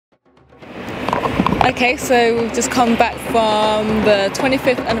Okay, so we've just come back from the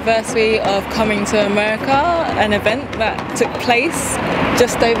 25th anniversary of Coming to America, an event that took place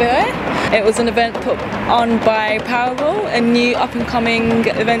just over there. It was an event put on by Parable, a new up-and-coming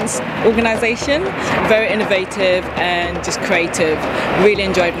events organisation. Very innovative and just creative. Really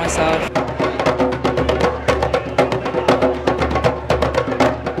enjoyed myself.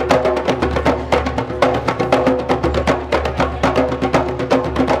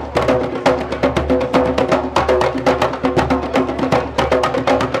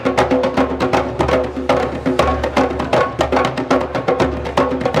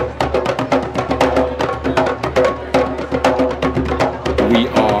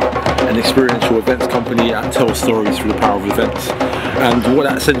 Experiential events company that tells stories through the power of events, and what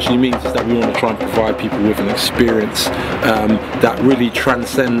that essentially means is that we want to try and provide people with an experience that really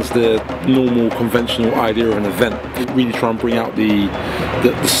transcends the normal conventional idea of an event. Really try and bring out the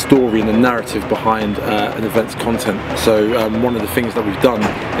story and the narrative behind an event's content. So one of the things that we've done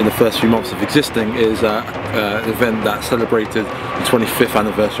in the first few months of existing is an event that celebrated the 25th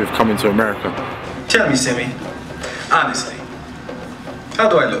anniversary of Coming to America. Tell me, Simi, honestly, how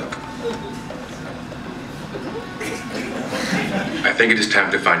do I look? I think it is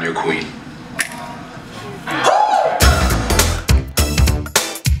time to find your queen.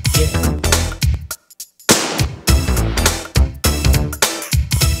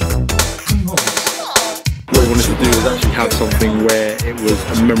 What we wanted to do is actually have something where it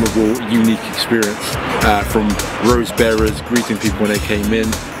was a memorable, unique experience, from rose bearers greeting people when they came in,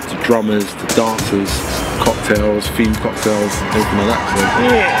 to drummers, to dancers, cocktails, themed cocktails, everything like that.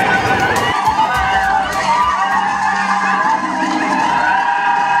 So, yeah.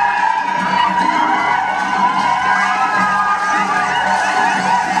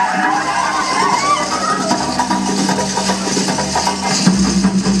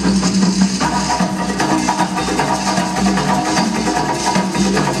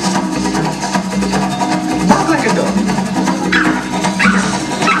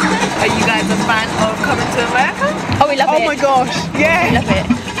 Oh my gosh, yeah! I love it.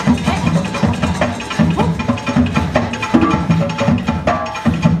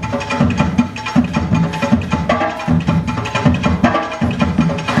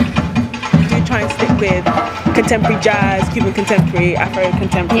 We do try and stick with contemporary jazz, Cuban contemporary, Afro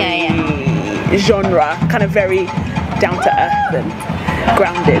contemporary genre, kind of very down to earth and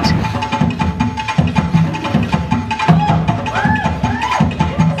grounded.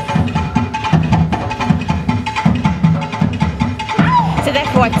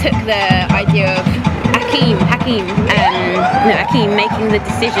 I took the idea of Akeem making the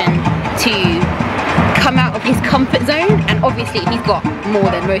decision to come out of his comfort zone, and obviously he's got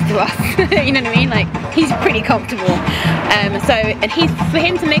more than most of us. You know what I mean? Like, he's pretty comfortable. For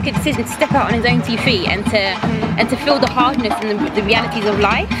him to make a decision to step out on his own 2 feet and to feel the hardness and the realities of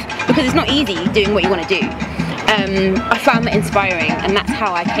life, because it's not easy doing what you want to do. I found that inspiring, and that's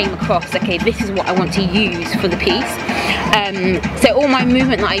how I came across, okay, this is what I want to use for the piece. So all my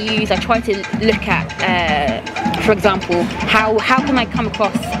movement that I use, I try to look at, for example, how can I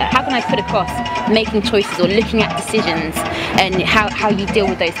put across making choices or looking at decisions, and how you deal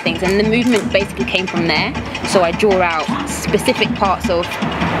with those things. And the movement basically came from there. So I draw out specific parts of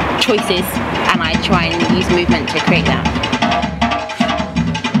choices, and I try and use movement to create that.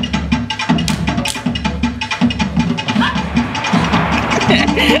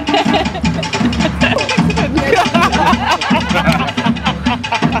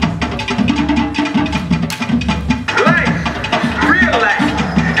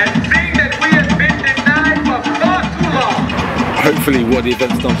 Hopefully what the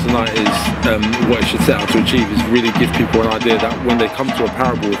event's done tonight is, what it should set out to achieve is really give people an idea that when they come to a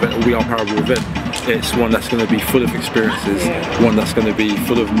Parable event, or we are Parable event, it's one that's going to be full of experiences, one that's going to be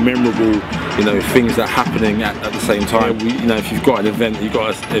full of memorable, you know, things that are happening at the same time. You know, if you've got an event, you've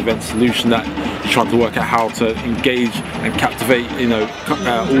got an event solution that you're trying to work out how to engage and captivate, you know,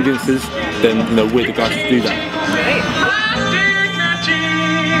 audiences, then, you know, we're the guys to do that.